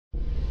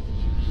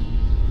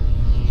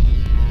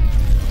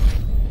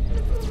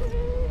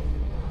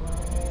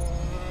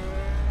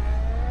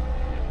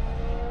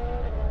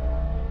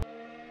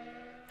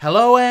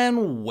Hello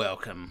and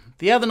welcome.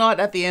 The other night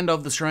at the end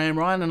of the stream,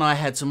 Ryan and I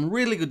had some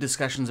really good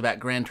discussions about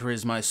Gran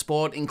Turismo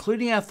Sport,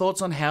 including our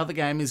thoughts on how the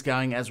game is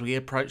going as we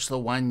approach the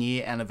 1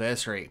 year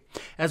anniversary,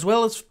 as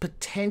well as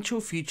potential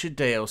future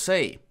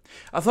DLC.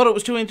 I thought it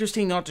was too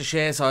interesting not to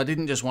share, so I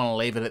didn't just want to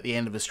leave it at the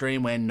end of a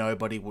stream where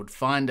nobody would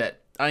find it.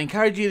 I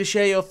encourage you to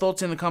share your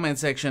thoughts in the comment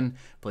section.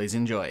 Please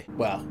enjoy.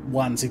 Well,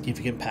 one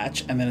significant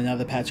patch and then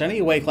another patch only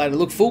a week later.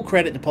 Look, full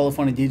credit to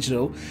Polyphony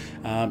Digital.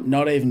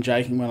 Not even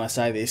joking when I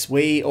say this.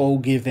 We all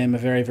give them a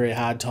very, very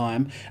hard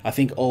time. I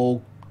think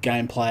all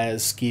game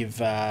players give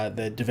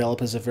the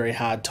developers a very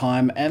hard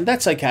time, and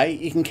that's okay.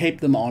 You can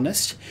keep them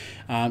honest,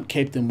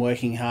 keep them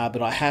working hard,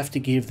 but I have to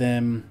give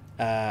them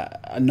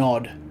a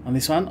nod on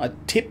this one. I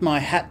tip my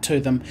hat to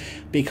them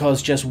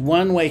because just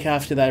 1 week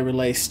after they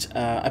released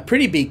a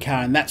pretty big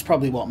car, and that's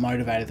probably what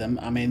motivated them.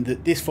 I mean,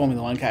 this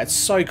Formula 1 car, it's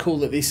so cool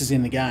that this is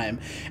in the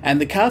game,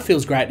 and the car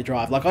feels great to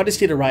drive. Like, I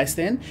just did a race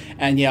then,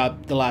 and yeah,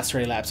 the last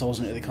 3 laps I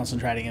wasn't really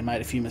concentrating and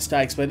made a few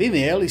mistakes, but in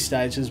the early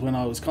stages when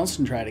I was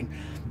concentrating,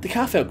 the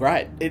car felt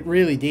great. It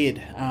really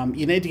did.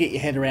 You need to get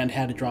your head around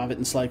how to drive it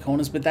in slow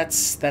corners, but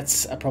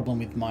that's a problem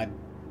with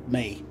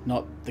me,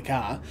 not the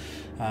car.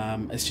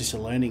 It's just a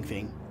learning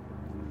thing.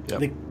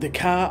 Yep. The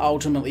car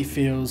ultimately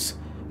feels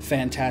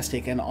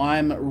fantastic, and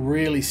I'm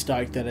really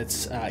stoked that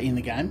it's in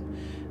the game.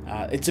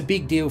 It's a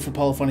big deal for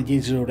Polyphony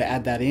Digital to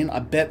add that in. I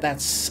bet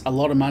that's a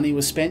lot of money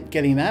was spent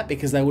getting that,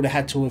 because they would have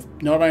had to have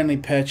not only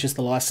purchased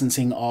the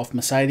licensing of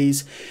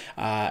Mercedes,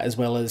 as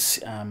well as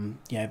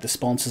you know, the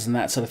sponsors and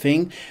that sort of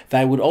thing.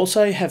 They would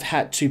also have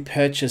had to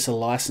purchase a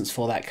license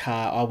for that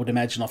car, I would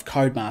imagine, off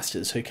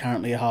Codemasters, who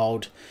currently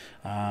hold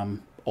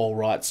all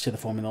rights to the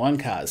Formula 1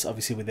 cars,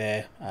 obviously with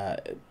their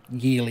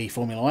yearly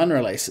Formula 1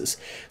 releases.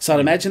 So I'd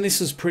imagine this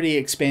was pretty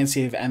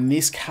expensive, and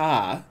this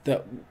car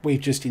that we've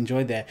just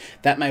enjoyed there,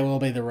 that may well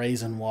be the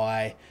reason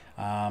why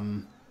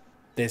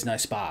there's no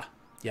Spa.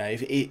 Yeah,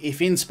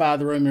 if in Spa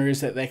the rumour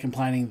is that they're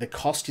complaining the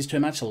cost is too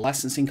much, the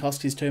licensing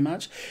cost is too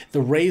much,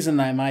 the reason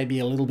they may be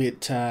a little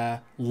bit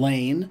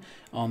lean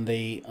on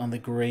the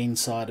green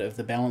side of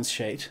the balance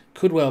sheet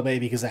could well be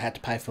because they had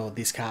to pay for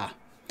this car.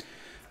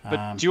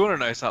 But do you want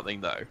to know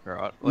something though?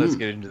 Right, let's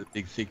get into the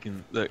big thick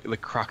and the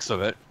crux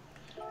of it.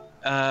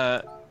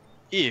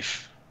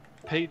 If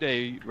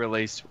PD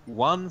released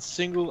one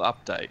single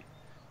update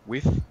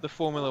with the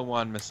Formula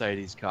 1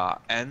 Mercedes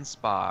car and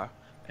Spa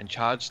and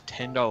charged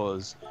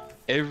 $10,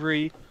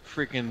 every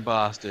freaking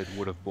bastard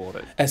would have bought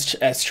it.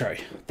 That's true.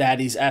 That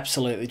is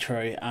absolutely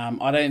true.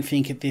 I don't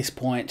think at this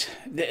point,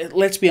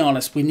 let's be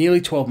honest, we're nearly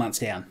 12 months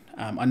down.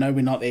 I know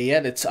we're not there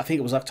yet. I think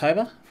it was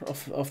October,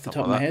 off the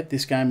top of my head,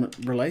 this game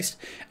released.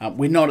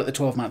 We're not at the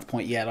 12-month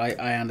point yet,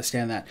 I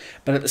understand that.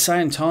 But at the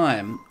same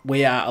time,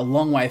 we are a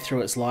long way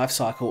through its life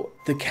cycle.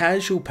 The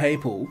casual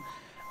people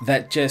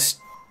that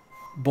just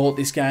bought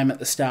this game at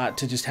the start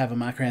to just have a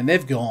muck around,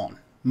 they've gone.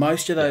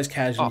 Most of those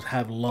casuals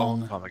have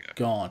long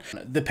gone.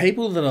 The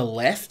people that are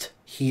left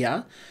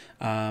here,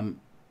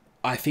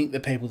 I think the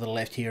people that are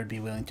left here would be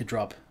willing to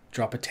drop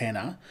a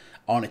tenner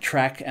on a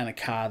track and a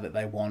car that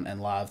they want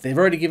and love. They've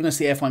already given us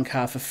the F1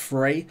 car for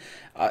free.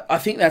 I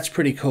think that's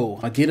pretty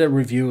cool. I did a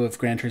review of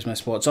Gran Turismo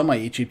Sport. It's on my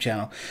YouTube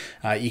channel.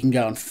 You can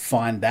go and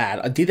find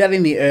that. I did that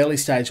in the early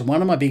stage, and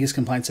one of my biggest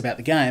complaints about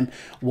the game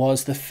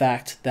was the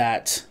fact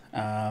that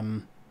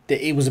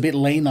it was a bit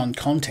lean on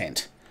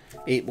content.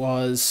 It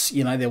was,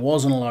 you know, there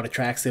wasn't a lot of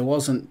tracks. There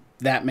wasn't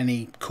that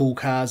many cool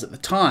cars at the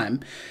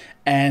time.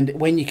 And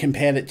when you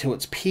compared it to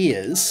its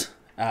peers,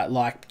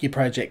 like your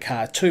Project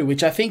Cars 2,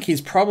 which I think is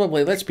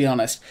probably, let's be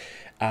honest,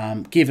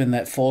 given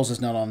that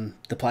Forza's not on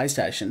the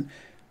PlayStation,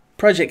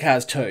 Project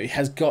Cars 2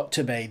 has got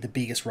to be the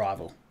biggest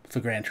rival for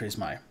Gran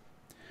Turismo.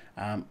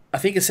 I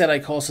think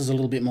Assetto Corsa is a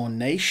little bit more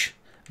niche.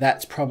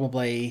 That's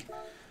probably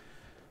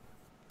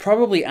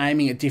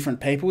aiming at different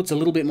people. It's a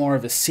little bit more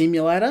of a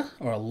simulator,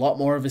 or a lot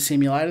more of a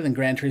simulator than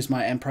Gran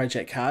Turismo and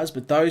Project Cars,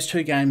 but those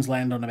two games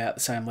land on about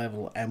the same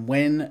level. And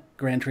when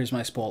Gran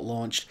Turismo Sport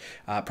launched,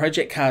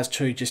 Project Cars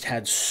 2 just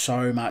had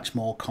so much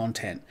more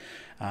content.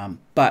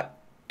 But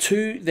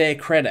to their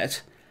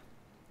credit,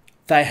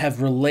 they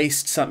have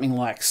released something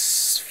like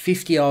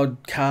 50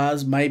 odd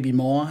cars, maybe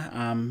more.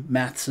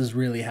 Maths is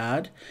really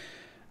hard.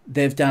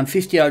 They've done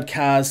 50 odd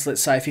cars,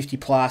 let's say 50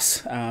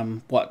 plus,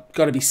 got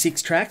to be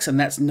 6 tracks, and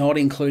that's not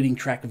including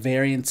track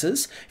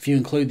variances, if you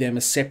include them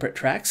as separate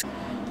tracks.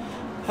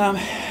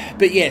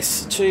 But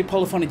yes, to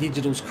Polyphony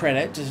Digital's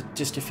credit,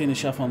 just to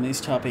finish off on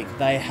this topic,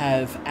 they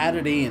have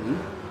added in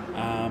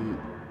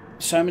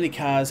so many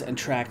cars and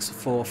tracks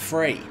for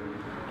free.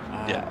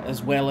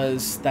 As well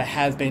as they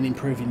have been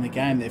improving the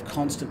game. They've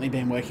constantly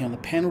been working on the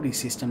penalty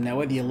system. Now,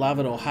 whether you love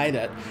it or hate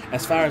it,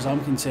 as far as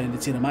I'm concerned,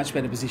 it's in a much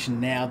better position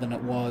now than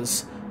it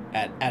was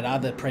at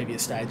other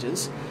previous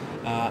stages.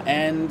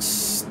 And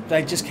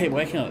they just keep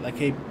working on it. They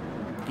keep,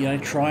 you know,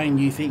 trying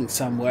new things.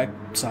 Some work,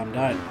 some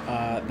don't.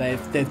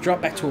 They've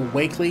dropped back to a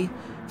weekly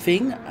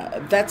thing.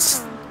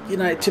 That's, you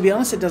know, to be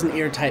honest, it doesn't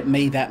irritate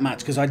me that much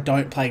because I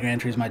don't play Gran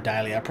Turismo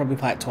daily. I probably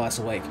play it twice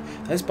a week.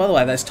 By the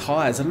way, those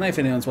tyres, I don't know if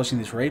anyone's watching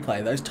this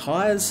replay, those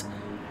tyres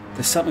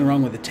there's something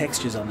wrong with the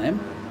textures on them.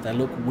 They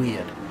look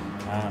weird.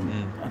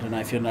 I don't know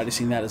if you're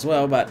noticing that as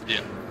well, but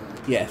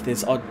yeah,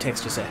 there's odd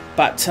textures there.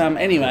 But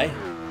anyway,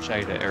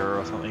 shader error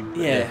or something.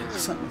 Yeah,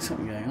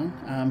 something going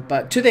on.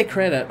 But to their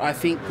credit, I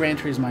think Gran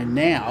Turismo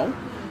now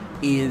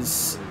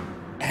has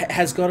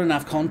got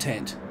enough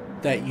content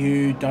that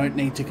you don't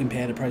need to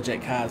compare to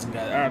Project Cars and go,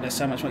 oh, there's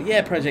so much more.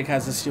 Yeah, Project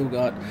Cars has still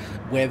got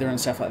weather and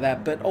stuff like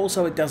that, but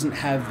also it doesn't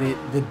have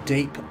the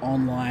deep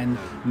online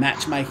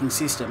matchmaking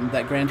system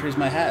that Gran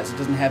Turismo has. It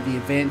doesn't have the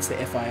events, the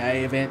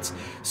FIA events.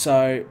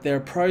 So there are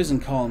pros and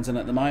cons, and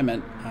at the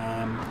moment,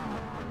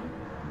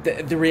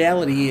 the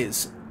reality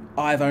is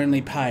I've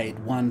only paid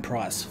one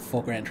price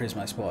for Gran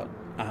Turismo Sport.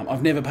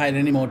 I've never paid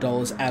any more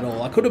dollars at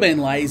all. I could have been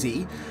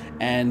lazy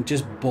and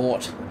just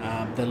bought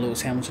the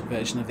Lewis Hamilton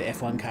version of the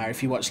F1 car.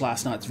 If you watch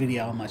last night's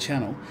video on my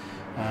channel,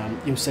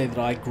 you'll see that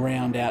I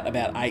ground out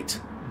about 8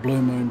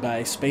 Blue Moon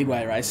Bay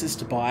Speedway races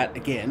to buy it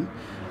again.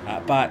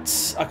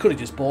 But I could have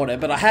just bought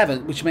it, but I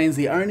haven't, which means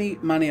the only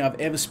money I've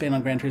ever spent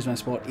on Gran Turismo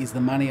Sport is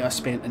the money I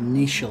spent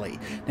initially.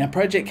 Now,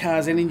 Project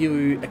Cars, any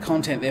new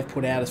content they've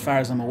put out, as far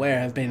as I'm aware,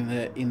 have been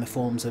in the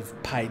forms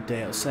of paid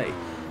DLC.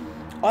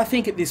 I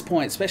think at this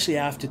point, especially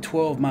after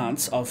 12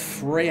 months of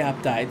free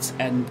updates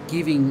and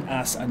giving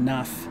us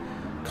enough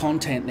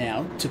content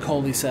now to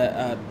call this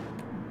a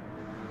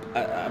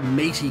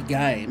meaty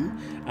game,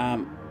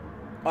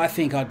 I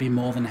think I'd be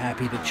more than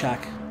happy to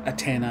chuck a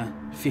tenner,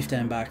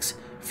 $15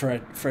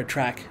 for a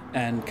track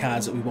and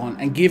cars that we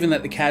want. And given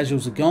that the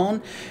casuals are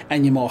gone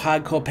and you're more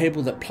hardcore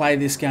people that play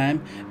this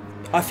game,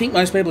 I think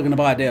most people are going to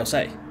buy a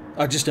DLC.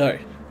 I just do.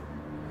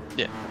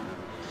 Yeah.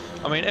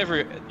 I mean,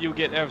 you'll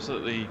get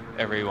absolutely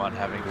everyone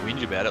having to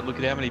whinge about it. Look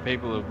at how many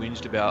people have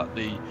whinged about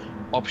the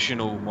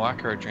optional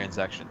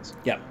microtransactions.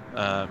 Yeah.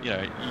 You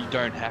know, you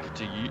don't have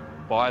to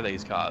buy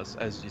these cars,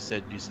 as you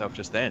said yourself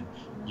just then.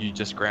 You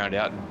just ground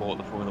out and bought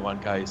the Formula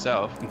 1 car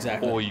yourself.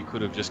 Exactly. Or you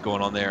could have just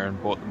gone on there and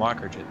bought the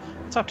microchip.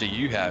 It's up to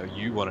you how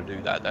you want to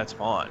do that. That's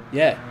fine.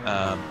 Yeah.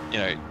 You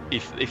know,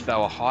 if they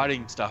were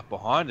hiding stuff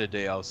behind a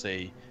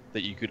DLC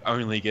that you could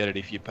only get it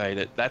if you paid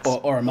it, that's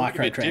or a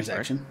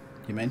microtransaction.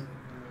 You mean?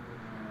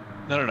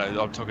 No.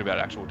 I'm talking about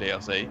actual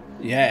DLC.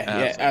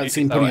 Yeah. So I've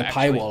seen putting a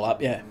paywall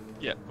up. Yeah.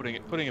 Yeah,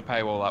 putting a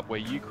paywall up where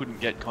you couldn't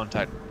get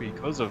contact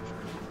because of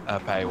a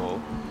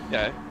paywall.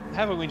 Yeah,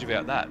 have a whinge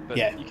about that, but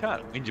you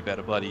can't whinge about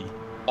a bloody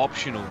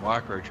optional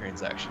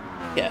microtransaction.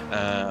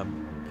 Yeah.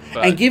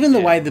 And given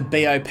the way the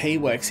BOP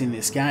works in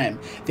this game,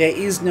 there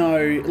is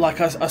no,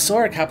 like, I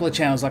saw a couple of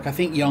channels, like I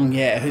think Yong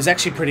Ye, who's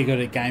actually pretty good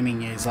at gaming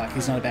news, like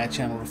he's not a bad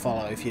channel to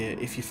follow if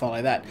you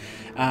follow that.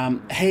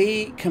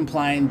 He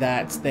complained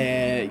that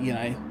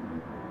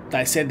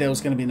they said there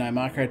was going to be no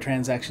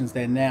microtransactions.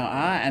 There now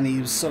are, and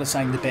he was sort of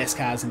saying the best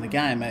cars in the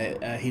game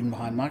are hidden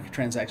behind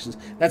microtransactions.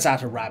 That's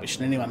utter rubbish,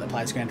 and anyone that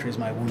plays Gran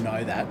Turismo will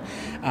know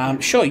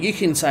that. Sure, you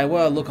can say,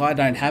 well, look, I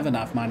don't have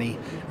enough money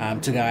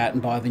to go out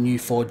and buy the new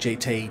Ford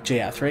GT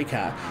GR3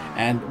 car,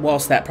 and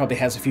whilst that probably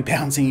has a few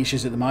balancing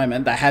issues at the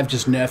moment, they have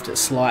just nerfed it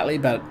slightly,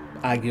 but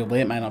arguably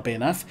it may not be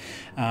enough.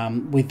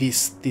 With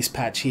this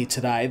patch here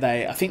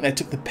today, I think they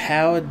took the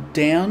power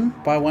down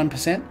by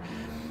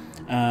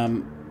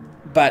 1%.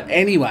 But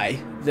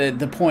anyway,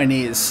 the point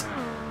is,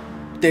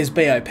 there's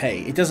BOP.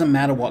 It doesn't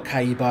matter what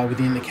car you buy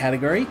within the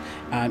category.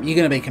 You're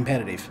going to be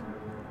competitive.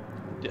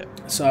 Yeah.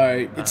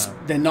 So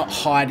they're not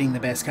hiding the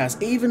best cars.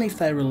 Even if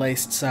they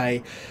released,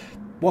 say,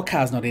 what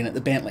car's not in it?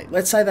 The Bentley.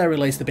 Let's say they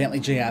released the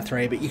Bentley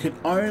GR3, but you could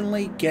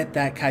only get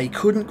that car. You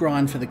couldn't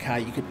grind for the car.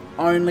 You could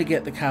only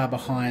get the car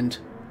behind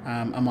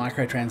a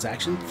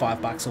microtransaction,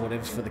 $5 or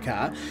whatever for the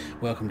car.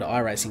 Welcome to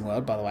iRacing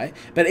World, by the way.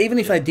 But even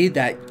if they did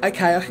that,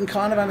 okay, I can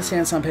kind of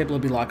understand some people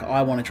would be like,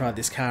 I want to try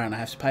this car and I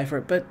have to pay for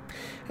it. But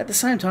at the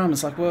same time,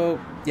 it's like, well,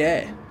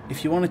 yeah,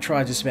 if you want to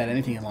try just about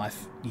anything in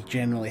life, you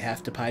generally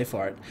have to pay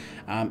for it.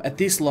 At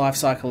this life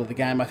cycle of the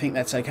game, I think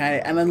that's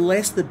okay. And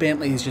unless the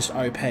Bentley is just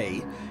OP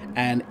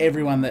and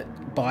everyone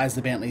that buys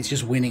the Bentley is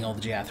just winning all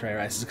the GR3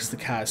 races because the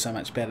car is so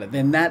much better,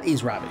 then that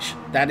is rubbish.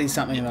 That is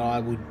something that I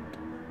would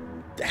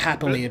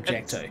happily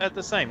object to. At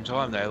the same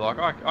time, though, like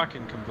I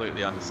can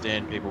completely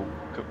understand people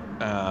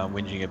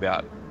whinging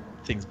about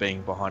things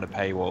being behind a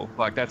paywall.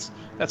 Like that's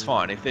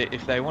fine.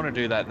 If they want to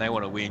do that and they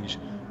want to whinge,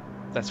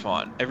 that's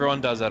fine.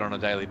 Everyone does that on a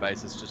daily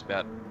basis, just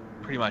about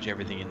pretty much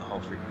everything in the whole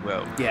freaking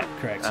world. Yeah,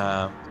 correct.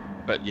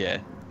 But yeah,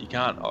 you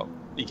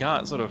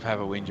can't sort of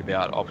have a whinge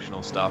about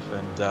optional stuff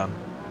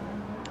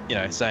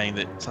and saying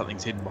that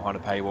something's hidden behind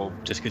a paywall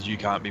just because you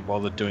can't be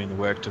bothered doing the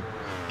work to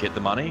get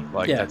the money.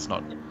 Like that's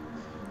not.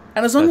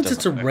 And as long as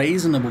it's a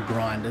reasonable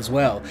grind as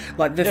well.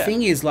 Like, the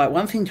thing is, like,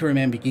 one thing to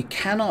remember, you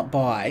cannot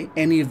buy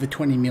any of the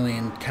 20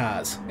 million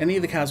cars. Any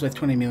of the cars worth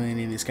 20 million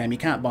in this game, you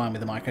can't buy them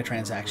with a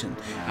microtransaction.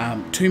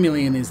 2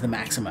 million is the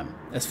maximum,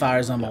 as far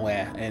as I'm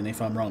aware. And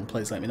if I'm wrong,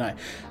 please let me know.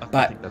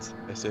 I think that's the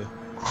best,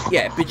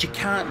 yeah, but you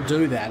can't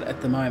do that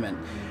at the moment.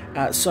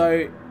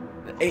 So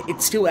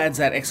it still adds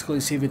that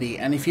exclusivity,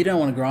 and if you don't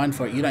want to grind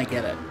for it, you don't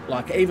get it.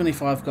 Like, even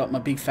if I've got my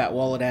big fat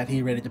wallet out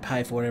here ready to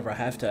pay for whatever I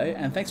have to,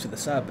 and thanks for the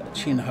sub,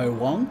 Chin Ho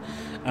Wong,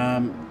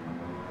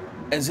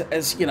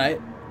 as you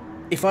know,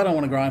 if I don't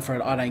want to grind for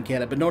it, I don't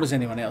get it. But nor does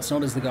anyone else.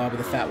 Nor does the guy with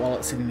the fat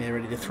wallet sitting there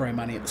ready to throw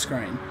money at the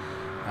screen.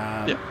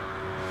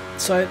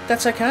 So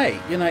that's okay.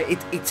 You know,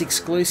 it's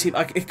exclusive.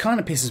 It kind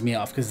of pisses me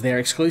off because they're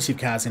exclusive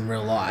cars in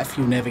real life.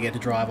 You'll never get to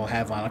drive or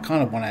have one. I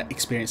kind of want to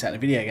experience that in a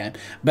video game.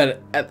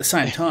 But at the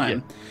same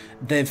time,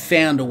 they've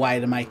found a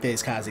way to make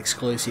these cars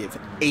exclusive,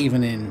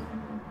 even in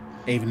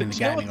the gaming. You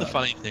know what the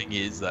funny thing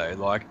is, though?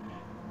 Like,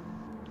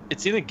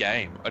 it's in a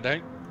game. I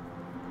don't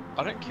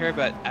care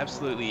about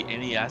absolutely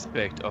any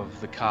aspect of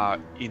the car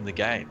in the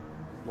game.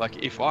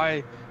 Like, if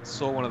I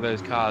saw one of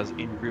those cars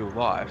in real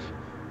life,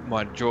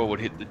 my jaw would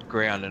hit the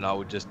ground and I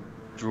would just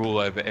drool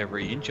over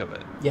every inch of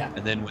it. Yeah.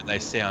 And then when they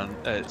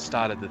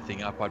started the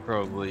thing up, I'd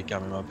probably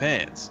come in my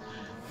pants.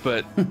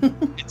 But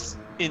it's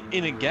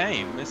in a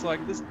game. It's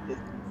like this.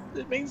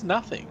 It means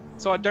nothing.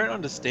 So I don't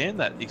understand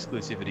that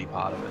exclusivity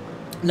part of it.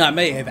 No,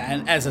 me either.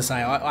 And as I say,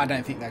 I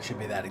don't think they should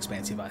be that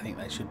expensive. I think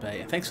they should be.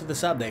 And thanks for the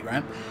sub there,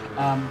 Graham.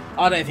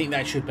 I don't think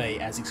they should be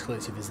as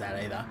exclusive as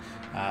that either.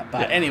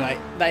 But anyway,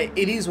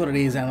 it is what it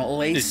is, and at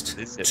least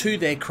to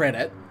their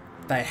credit,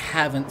 they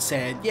haven't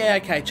said, yeah,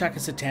 okay, chuck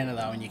us a tenner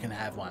though, and you can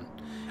have one.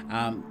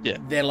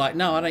 They're like,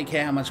 no, I don't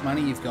care how much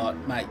money you've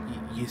got, mate.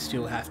 You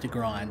still have to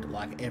grind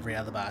like every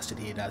other bastard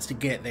here does to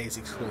get these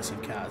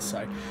exclusive cars.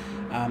 So,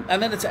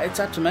 and then it's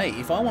up to me.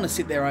 If I want to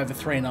sit there over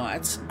 3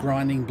 nights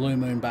grinding Blue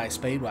Moon Bay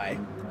Speedway,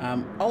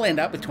 I'll end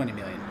up with 20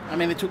 million. I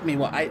mean, it took me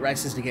 8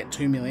 races to get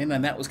 2 million,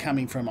 and that was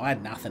coming from I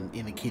had nothing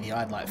in the kitty. I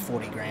had like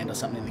 40 grand or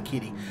something in the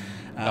kitty.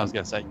 I was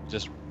going to say,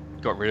 just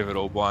got rid of it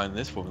all buying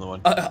this Formula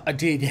One. I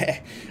did,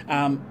 yeah.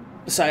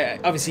 So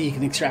obviously you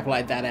can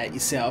extrapolate that out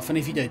yourself, and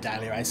if you do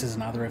daily races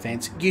and other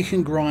events, you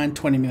can grind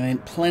 20 million.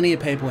 Plenty of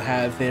people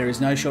have. There is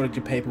no shortage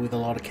of people with a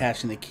lot of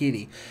cash in the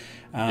kitty.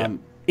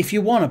 If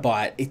you want to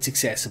buy it, it's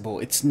accessible.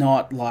 It's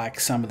not like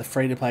some of the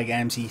free-to-play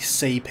games you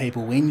see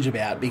people whinge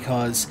about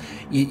because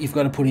you've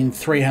got to put in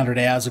 300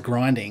 hours of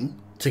grinding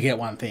to get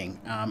one thing.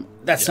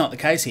 That's not the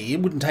case here.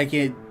 It wouldn't take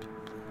you,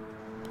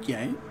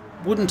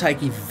 wouldn't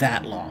take you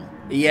that long.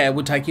 Yeah, it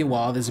would take you a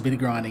while. There's a bit of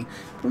grinding.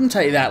 It wouldn't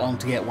take you that long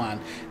to get one.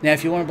 Now,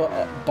 if you want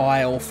to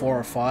buy all 4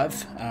 or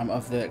 5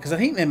 of the... Because I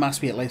think there must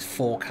be at least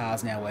 4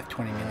 cars now worth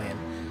 20 million.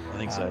 I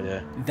think so,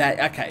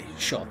 yeah. Okay,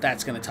 sure.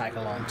 That's going to take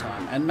a long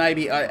time. And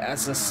maybe,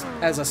 as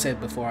I said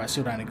before, I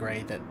still don't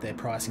agree that their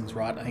pricing's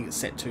right. I think it's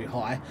set too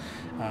high.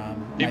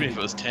 Even if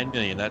it was 10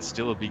 million, that's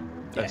still a big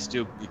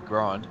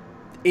grind.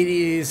 It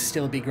is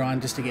still a big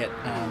grind just to get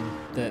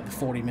the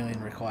 40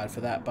 million required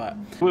for that, but...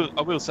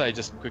 I will say,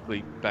 just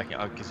quickly backing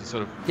up, because you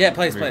sort of... Yeah,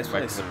 please. To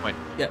the point.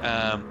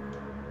 Yeah.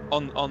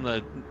 On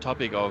the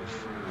topic of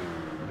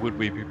would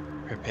we be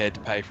prepared to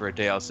pay for a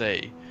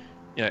DLC,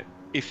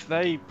 if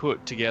they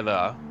put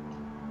together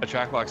a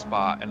track like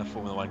Spa and a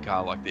Formula 1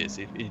 car like this,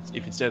 if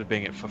instead of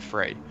being it for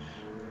free,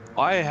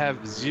 I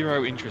have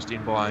zero interest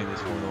in buying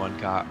this Formula 1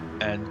 car,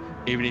 and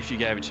even if you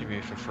gave it to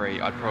me for free,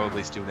 I'd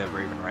probably still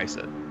never even race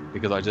it,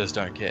 because I just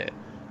don't care.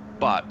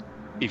 But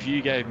if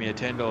you gave me a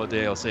 $10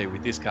 DLC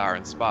with this car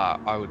in Spa,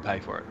 I would pay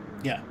for it.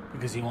 Yeah,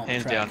 because you want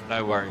hands the track. Down,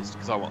 no worries,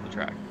 because I want the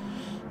track.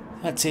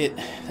 That's it.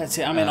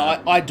 I mean,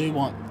 I do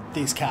want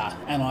this car,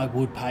 and I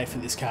would pay for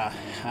this car.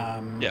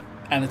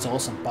 And it's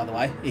awesome, by the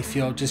way. If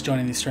you're just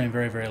joining this stream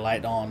very, very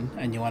late on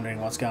and you're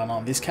wondering what's going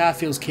on, this car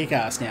feels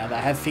kick-ass now. They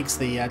have fixed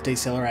the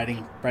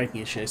decelerating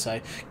braking issue,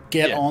 so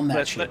get on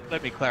that shit.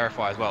 Let me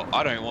clarify as well.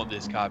 I don't want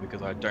this car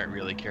because I don't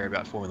really care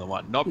about Formula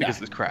 1. Not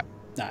because it's crap.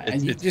 No,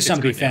 and you're just some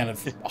big fan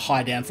of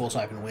high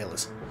downforce open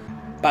wheelers.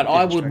 But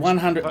I would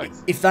 100...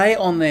 If they,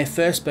 on their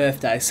first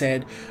birthday,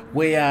 said,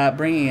 we are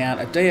bringing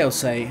out a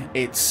DLC,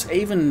 it's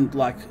even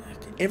like...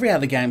 Every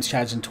other game's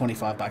charging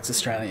 $25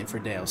 Australian for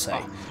a DLC.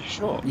 Oh,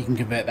 sure. You can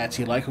convert that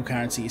to your local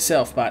currency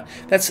yourself, but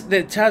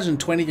they're charging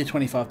 $20 to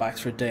 $25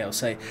 for a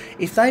DLC.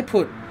 If they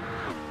put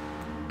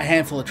a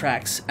handful of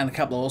tracks and a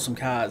couple of awesome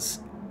cars,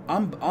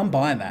 I'm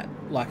buying that.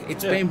 Like,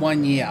 it's been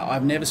 1 year.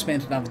 I've never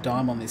spent another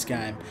dime on this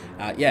game.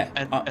 And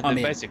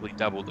they've basically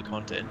doubled the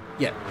content.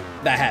 Yeah,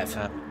 they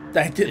have.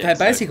 They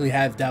basically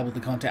have doubled the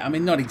content. I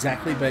mean, not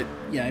exactly, but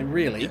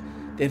really. Yeah.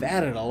 They've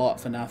added a lot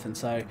for nothing.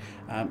 So,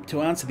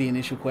 to answer the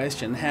initial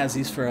question, how's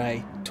this for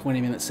a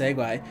 20-minute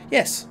segue?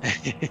 Yes.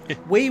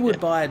 We would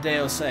buy a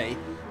DLC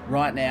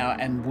right now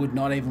and would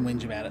not even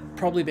whinge about it.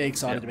 Probably be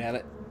excited about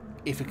it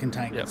if it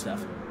contained good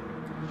stuff.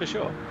 For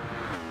sure.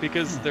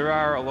 Because there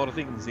are a lot of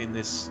things in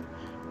this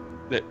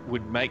that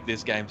would make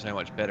this game so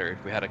much better.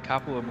 If we had a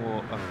couple of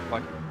more,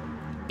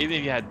 even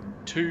if you had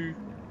 2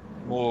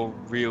 more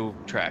real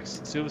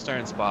tracks, Silverstone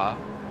and Spa,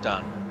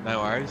 done. No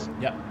worries.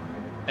 Yep.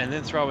 And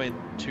then throw in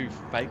 2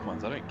 fake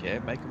ones. I don't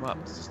care. Make them up.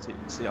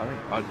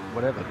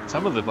 Whatever.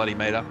 Some of the bloody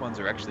made-up ones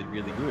are actually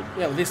really good.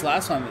 Yeah, well, this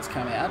last one that's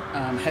come out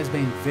has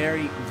been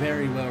very,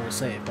 very well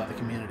received by the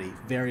community.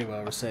 Very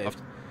well received.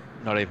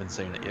 I've not even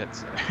seen it yet.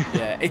 So.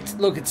 Yeah,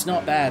 it's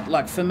not bad.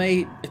 Like, for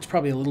me, it's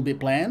probably a little bit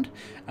bland.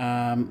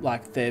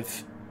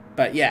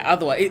 But yeah,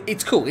 otherwise,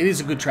 it's cool. It is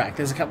a good track.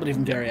 There's a couple of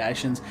different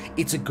variations.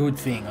 It's a good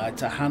thing.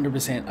 It's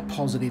 100% a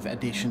positive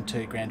addition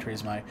to Gran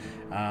Turismo.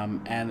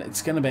 And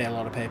it's going to be a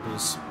lot of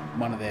people's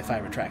one of their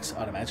favourite tracks,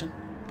 I'd imagine.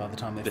 by the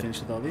time they're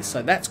finished with all this.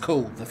 So that's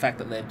cool, the fact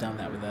that they've done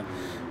that with a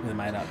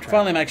made-up track.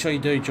 Finally, make sure you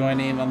do join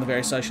in on the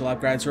various social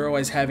upgrades. We're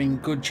always having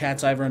good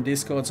chats over on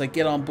Discord, so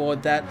get on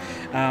board that.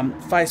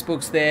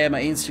 Facebook's there,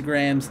 my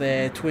Instagram's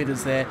there,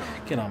 Twitter's there.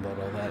 Get on board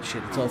all that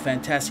shit. It's all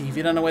fantastic. If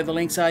you don't know where the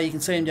links are, you can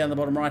see them down the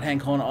bottom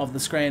right-hand corner of the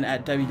screen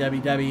at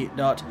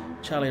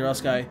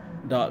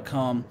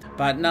www.charlierosco.com.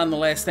 But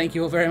nonetheless, thank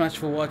you all very much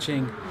for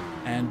watching,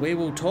 and we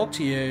will talk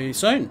to you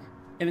soon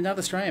in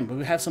another stream.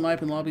 We'll have some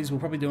open lobbies. We'll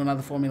probably do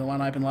another Formula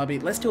 1 open lobby.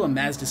 Let's do a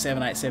Mazda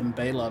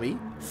 787B lobby,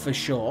 for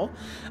sure.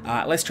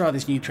 Let's try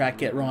this new track,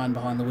 get Ryan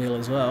behind the wheel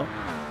as well.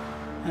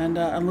 And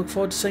I look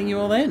forward to seeing you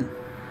all then.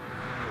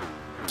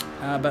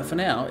 But for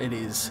now, it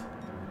is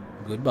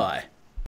goodbye.